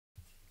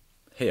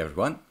Hey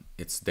everyone,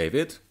 it's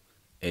David,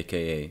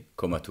 aka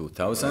Coma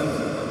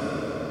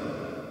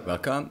 2000.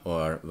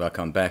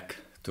 Welcome back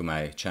to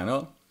my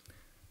channel.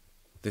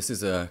 This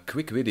is a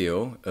quick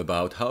video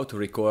about how to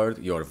record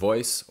your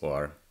voice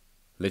or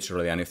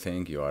literally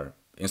anything, your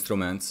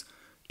instruments,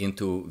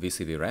 into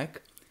VCVrack.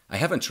 I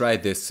haven't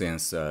tried this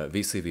since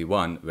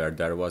VCV1, where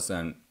there was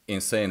an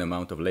insane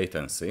amount of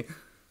latency,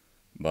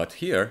 but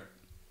here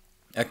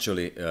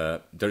actually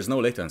there's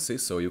no latency,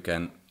 so you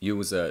can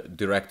use a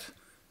direct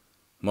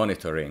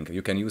monitoring.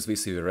 You can use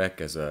VCVrack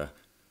as a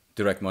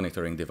direct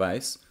monitoring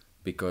device,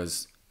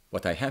 because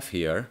what I have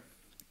here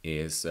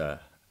is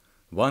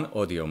one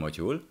audio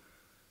module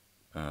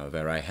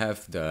where I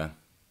have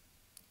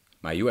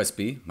my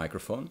USB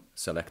microphone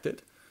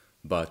selected,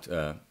 but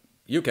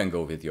you can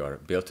go with your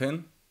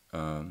built-in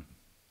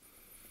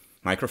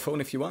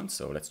microphone if you want,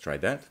 so let's try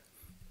that.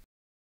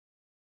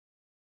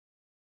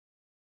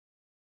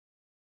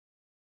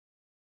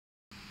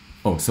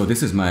 Oh, so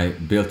this is my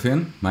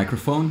built-in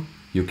microphone.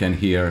 You can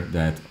hear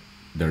that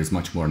there is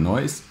much more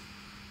noise.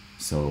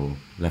 So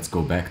let's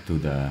go back to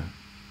the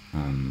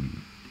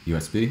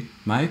USB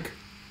mic.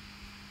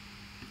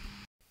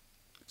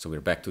 So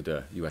we're back to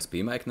the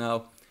USB mic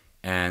now.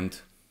 And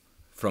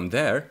from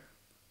there,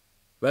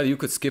 well, you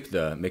could skip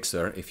the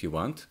mixer if you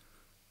want,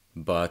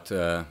 but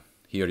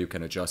here you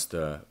can adjust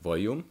the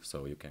volume.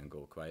 So you can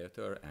go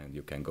quieter and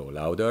you can go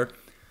louder,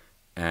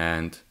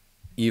 and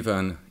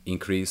even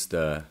increase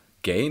the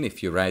gain.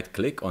 If you right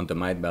click on the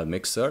MindMeld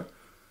mixer,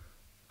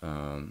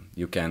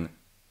 you can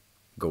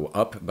go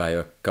up by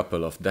a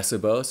couple of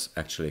decibels,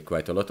 actually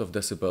quite a lot of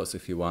decibels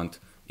if you want,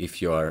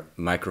 if your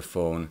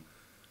microphone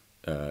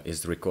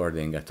is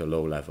recording at a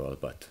low level,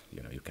 but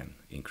you can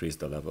increase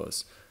the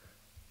levels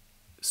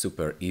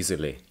super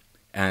easily.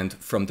 And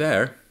from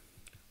there,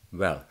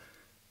 well,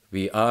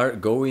 we are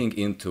going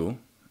into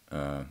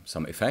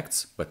some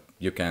effects, but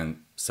you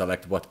can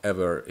select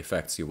whatever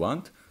effects you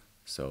want.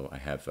 So I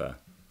have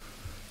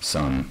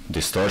some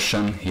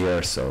distortion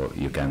here, so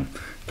you can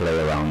play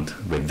around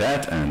with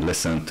that and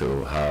listen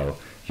to how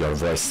your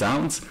voice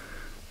sounds.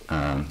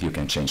 You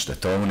can change the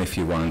tone if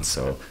you want,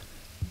 so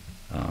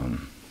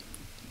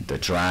the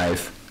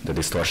drive, the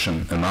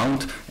distortion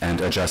amount,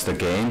 and adjust the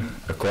gain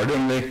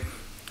accordingly.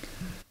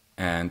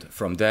 And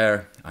from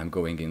there I'm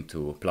going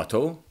into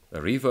Plateau, a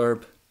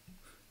reverb.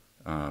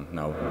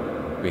 Now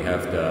we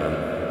have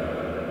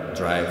the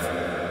drive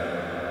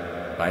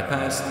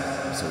bypassed,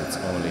 so it's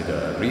only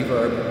the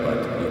reverb,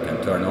 but you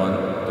can turn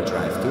on the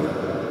drive too.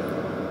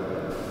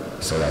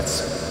 So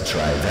let's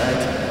try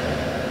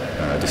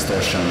that.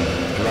 Distortion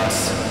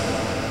plus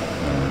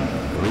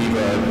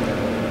reverb.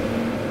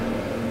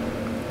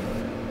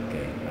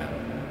 Okay,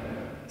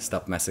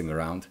 stop messing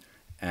around.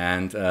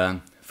 And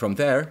from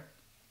there,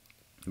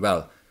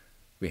 well,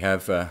 we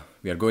are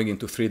going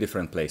into three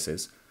different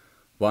places.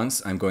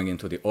 Once I'm going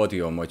into the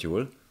audio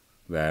module,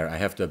 where I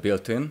have the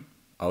built-in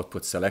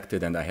output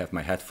selected and I have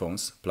my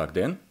headphones plugged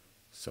in.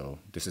 So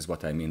this is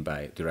what I mean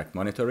by direct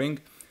monitoring.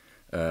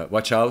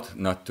 Watch out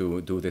not to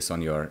do this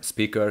on your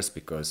speakers,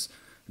 because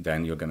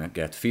then you're gonna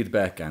get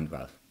feedback, and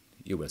well,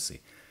 you will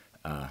see.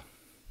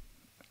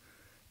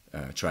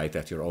 Try it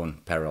at your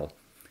own peril.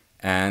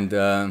 And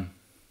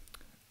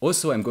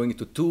also I'm going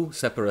into two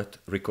separate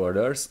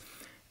recorders,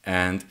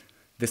 and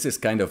this is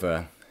kind of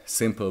a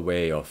simple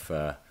way of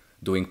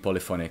doing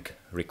polyphonic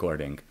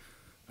recording.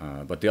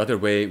 But the other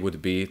way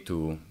would be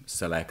to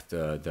select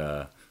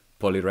the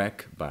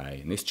Polyrack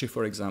by Nischi,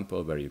 for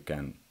example, where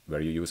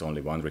you use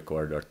only one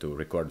recorder to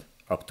record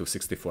up to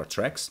 64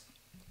 tracks.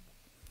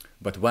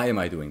 But why am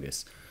I doing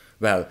this?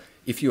 Well,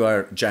 if you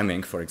are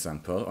jamming, for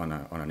example, on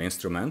an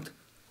instrument,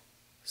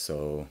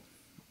 so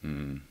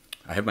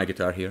I have my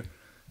guitar here.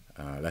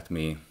 Let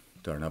me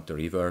turn up the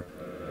reverb.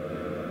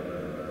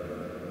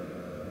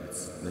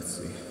 Let's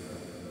see.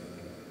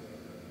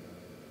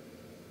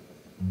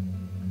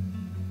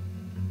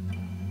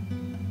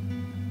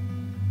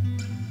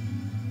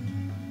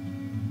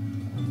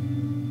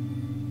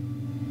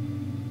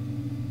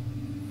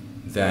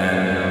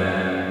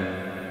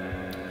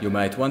 Then you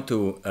might want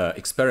to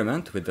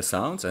experiment with the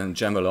sounds and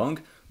jam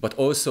along, but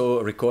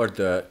also record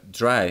the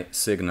dry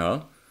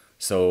signal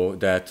so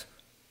that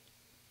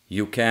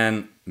you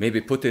can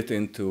maybe put it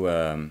into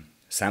a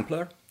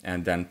sampler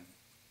and then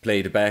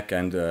play it back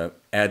and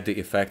add the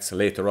effects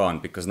later on,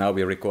 because now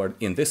we record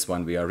in this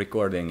one, we are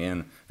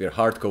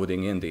hard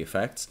coding in the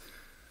effects,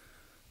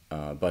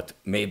 but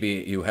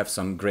maybe you have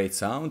some great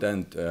sound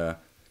and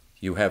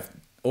you have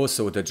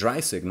also the dry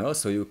signal,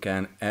 so you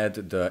can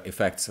add the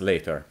effects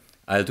later.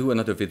 I'll do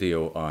another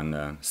video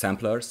on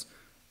samplers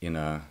in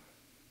a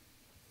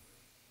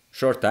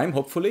short time,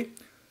 hopefully,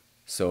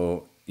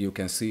 so you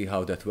can see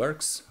how that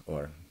works,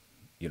 or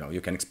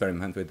you can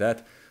experiment with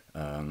that.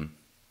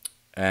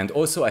 And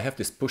also I have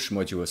this push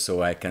module,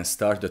 so I can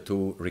start the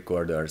two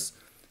recorders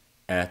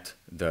at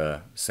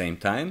the same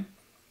time.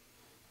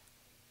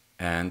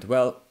 And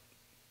well,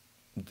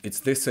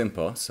 it's this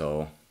simple,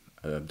 so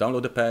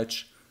download the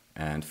patch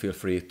and feel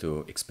free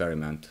to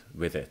experiment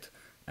with it.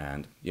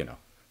 And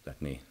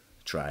let me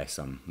try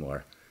some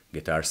more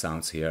guitar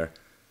sounds here.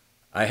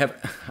 I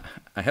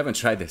haven't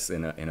tried this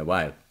in a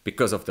while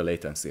because of the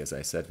latency, as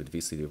I said, with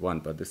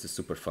VCV1, but this is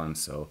super fun.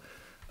 So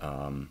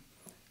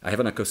I have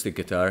an acoustic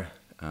guitar,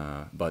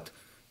 but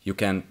you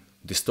can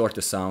distort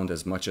the sound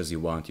as much as you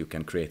want. You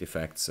can create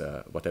effects,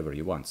 whatever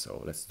you want.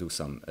 So let's do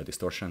some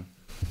distortion.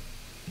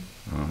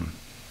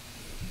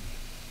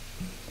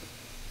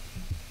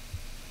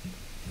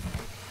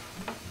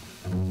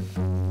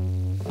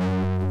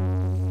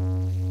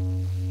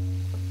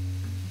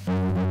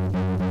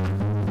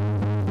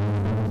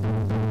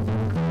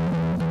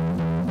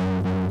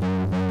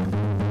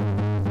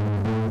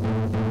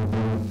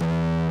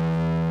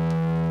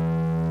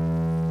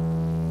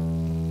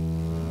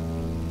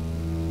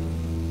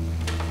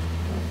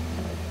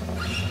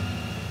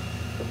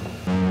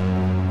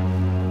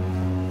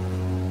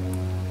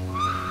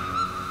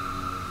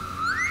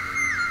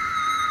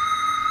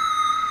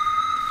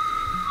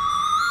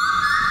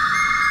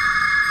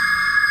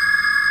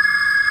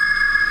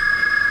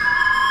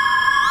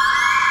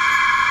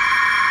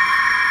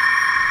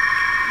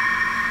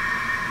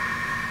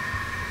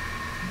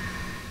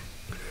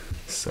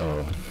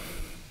 So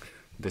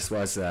this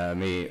was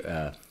me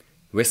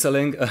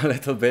whistling a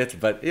little bit,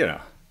 but you know,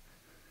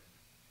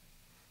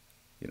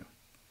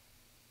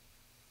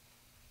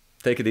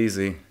 take it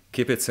easy,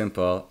 keep it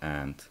simple,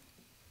 and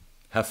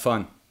have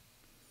fun.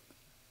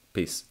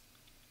 Peace.